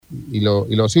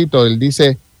lo cito, él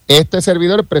dice, este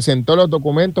servidor presentó los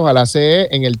documentos a la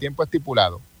CE en el tiempo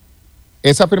estipulado.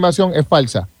 ¿Esa afirmación es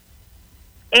falsa?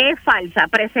 Es falsa.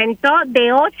 Presentó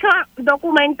de 8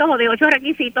 documentos o de 8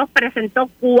 requisitos, presentó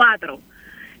 4.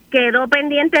 Quedó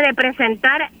pendiente de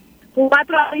presentar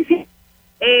 4 adicionales,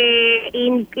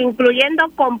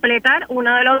 incluyendo completar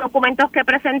uno de los documentos que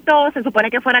presentó. Se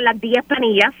supone que fueran las 10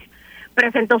 planillas.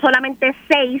 Presentó solamente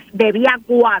 6, debía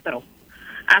 4.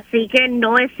 Así que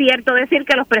no es cierto decir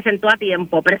que los presentó a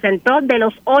tiempo. Presentó de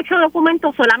los 8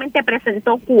 documentos, solamente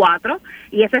presentó 4,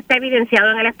 y eso está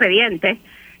evidenciado en el expediente.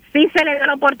 Sí se le dio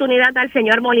la oportunidad al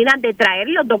señor Molina de traer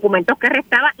los documentos que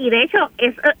restaba, y de hecho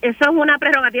eso es una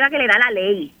prerrogativa que le da la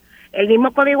ley. El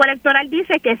mismo Código Electoral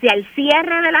dice que si al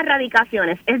cierre de las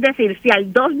radicaciones, es decir, si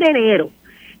al 2 de enero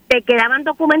te quedaban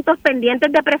documentos pendientes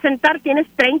de presentar, tienes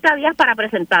 30 días para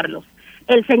presentarlos.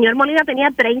 El señor Molina tenía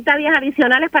 30 días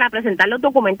adicionales para presentar los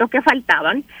documentos que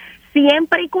faltaban,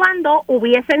 siempre y cuando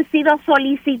hubiesen sido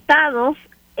solicitados,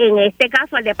 en este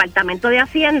caso al Departamento de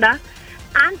Hacienda,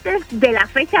 antes de la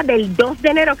fecha del 2 de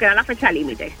enero, que era la fecha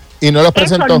límite. ¿Y no los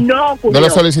presentó? Eso no ocurrió. ¿No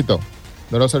lo solicitó?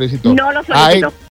 No lo solicitó. No lo solicitó.